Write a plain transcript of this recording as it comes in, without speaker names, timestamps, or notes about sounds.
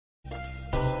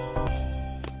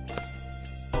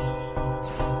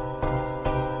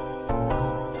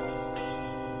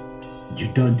Du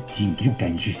Todd Team you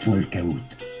can just walk out.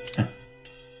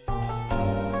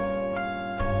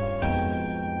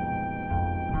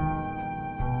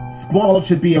 Squall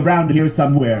should be around here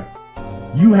somewhere.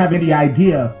 You have any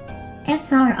idea?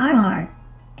 SRRR.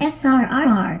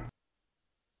 SRRR.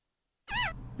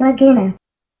 Laguna.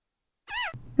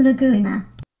 Laguna.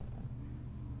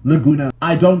 Laguna.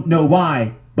 I don't know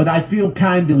why, but I feel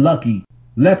kinda lucky.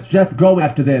 Let's just go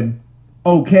after them.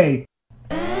 Okay.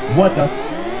 What the?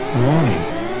 Warning.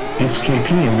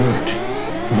 SKP alert.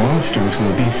 Monsters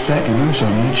will be set loose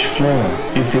on each floor.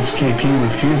 If SKP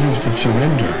refuses to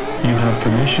surrender, you have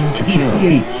permission to kill.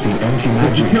 TCH. The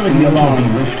anti-magic security field will alarm.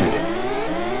 be lifted.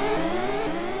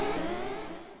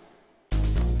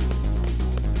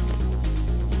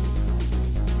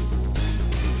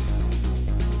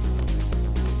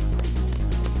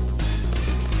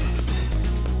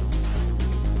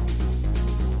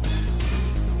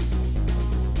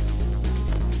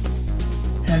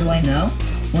 How do I know?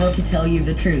 Well, to tell you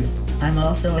the truth, I'm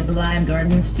also a Blind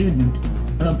Garden student.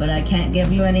 Oh, but I can't give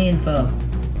you any info.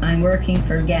 I'm working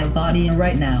for Gabbadia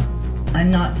right now. I'm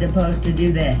not supposed to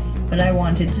do this, but I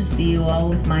wanted to see you all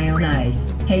with my own eyes.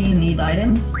 Hey, you need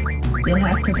items? You'll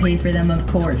have to pay for them, of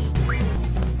course.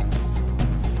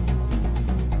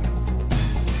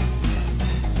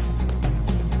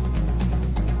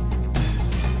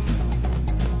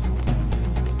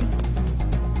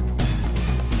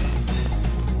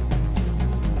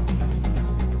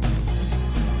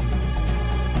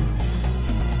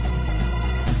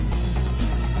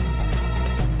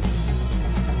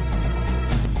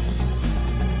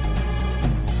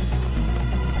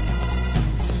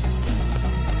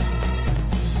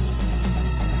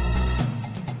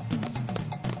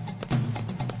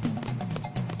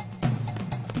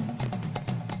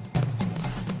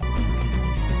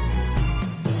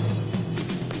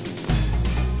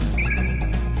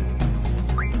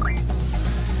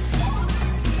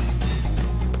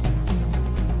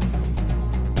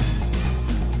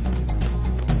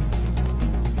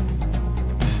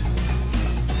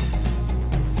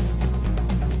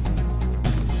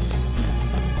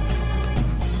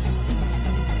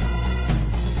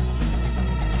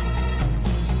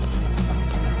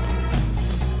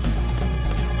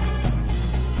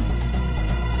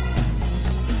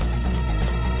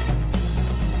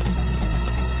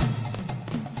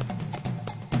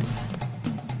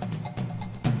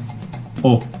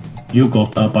 Oh, you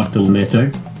got a battle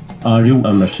meter? Are you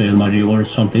a mercenary or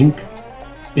something?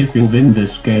 If you win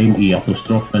this game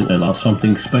I'll add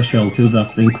something special to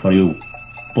that thing for you.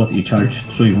 But I charge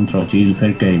 300 gil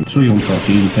per game. 300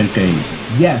 gil per game.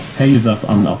 Yes. Pay that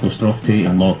an apostrophe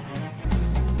enough.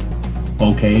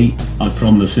 Okay, I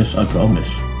promise, I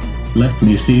promise. Let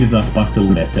me see that battle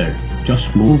meter.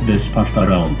 Just move this part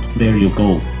around. There you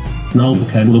go. Now you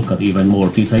can look at even more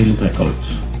detailed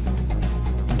records.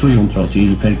 300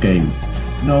 gil per game.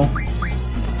 No.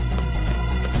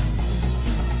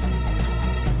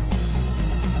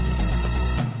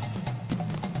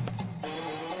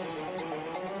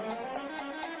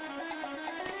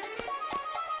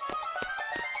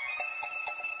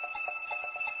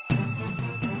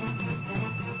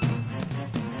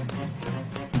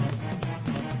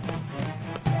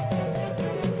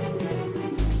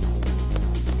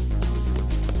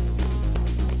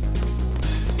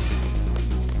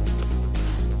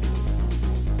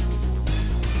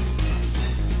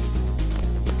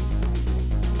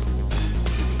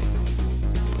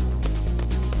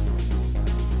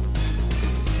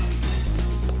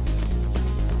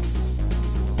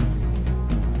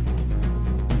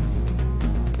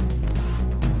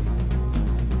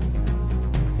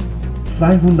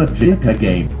 $200 per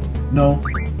game. No.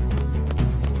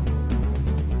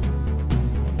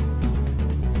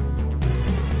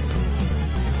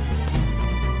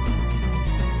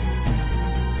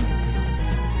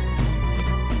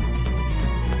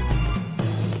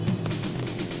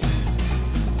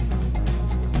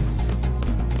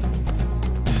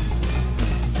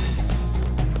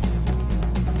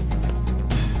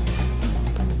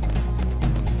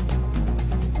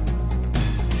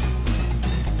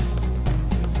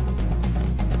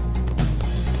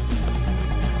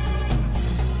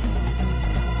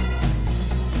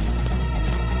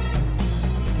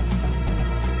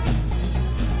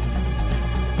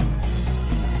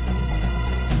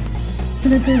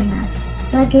 Laguna.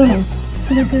 Laguna.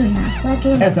 Laguna.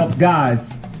 Laguna. Heads up,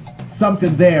 guys.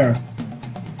 Something there.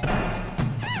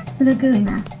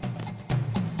 Laguna.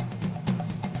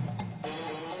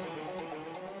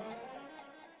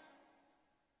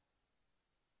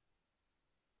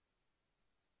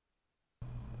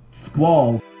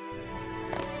 Squall.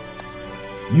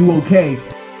 You okay?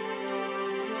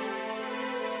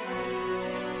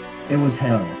 It was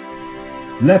hell.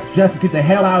 Let's just get the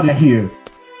hell out of here.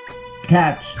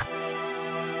 Catch.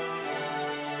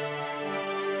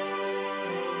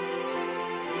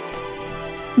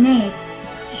 Make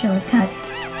shortcut.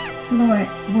 Floor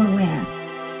will where?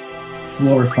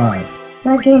 Floor 5.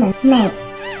 Laguna, make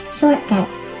shortcut.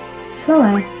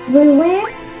 Floor will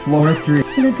where? Floor 3.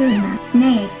 Laguna,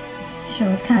 make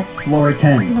shortcut. Floor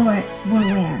 10. Floor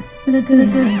will where?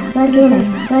 Laguna,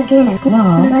 Laguna.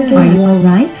 Squall, are you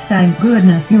alright? Thank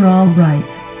goodness you're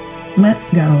alright.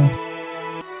 Let's go.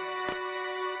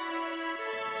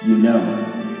 You know,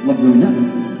 Laguna.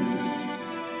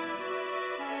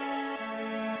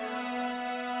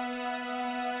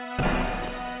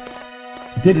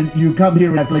 Didn't you come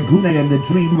here as Laguna in the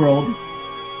dream world?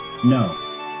 No.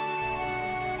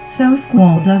 So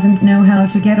Squall doesn't know how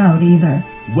to get out either.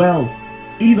 Well,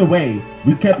 either way,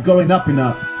 we kept going up and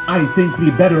up. I think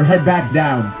we better head back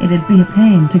down. It'd be a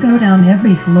pain to go down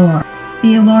every floor.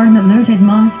 The alarm alerted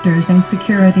monsters and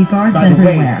security guards By the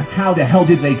way, everywhere. how the hell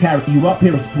did they carry you up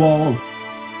here, Squall?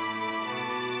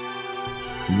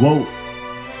 Whoa.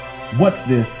 What's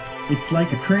this? It's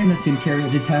like a crane that can carry a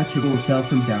detachable cell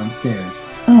from downstairs.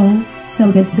 Oh,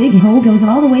 so this big hole goes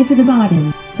all the way to the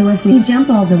bottom. So if we jump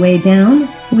all the way down,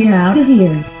 we're out of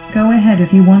here. Go ahead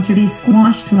if you want to be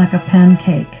squashed like a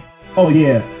pancake. Oh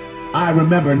yeah, I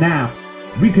remember now.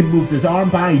 We can move this arm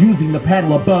by using the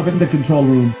panel above in the control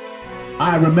room.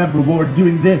 I remember Ward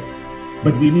doing this,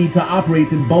 but we need to operate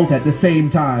them both at the same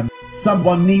time.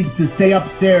 Someone needs to stay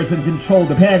upstairs and control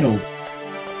the panel.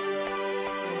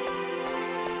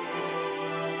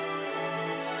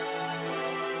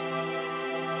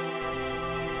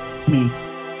 Me.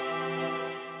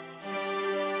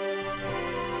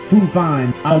 Foo,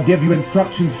 fine. I'll give you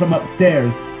instructions from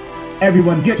upstairs.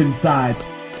 Everyone get inside.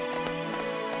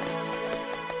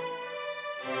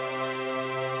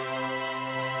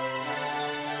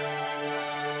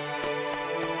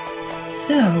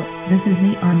 So, this is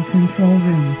the arm control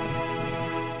room.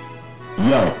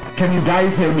 Yo, can you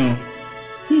guys hear me?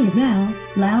 He's Al,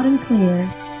 loud and clear.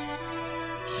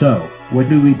 So, what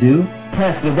do we do?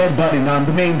 Press the red button on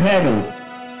the main panel.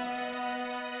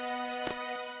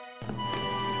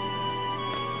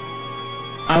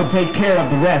 I'll take care of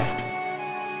the rest.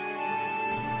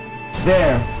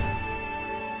 There.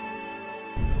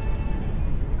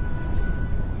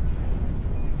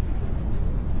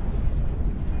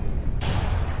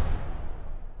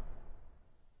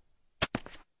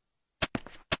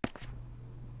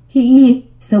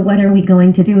 So what are we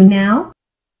going to do now?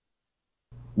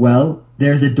 Well,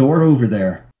 there's a door over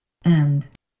there. And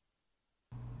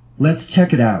Let's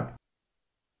check it out.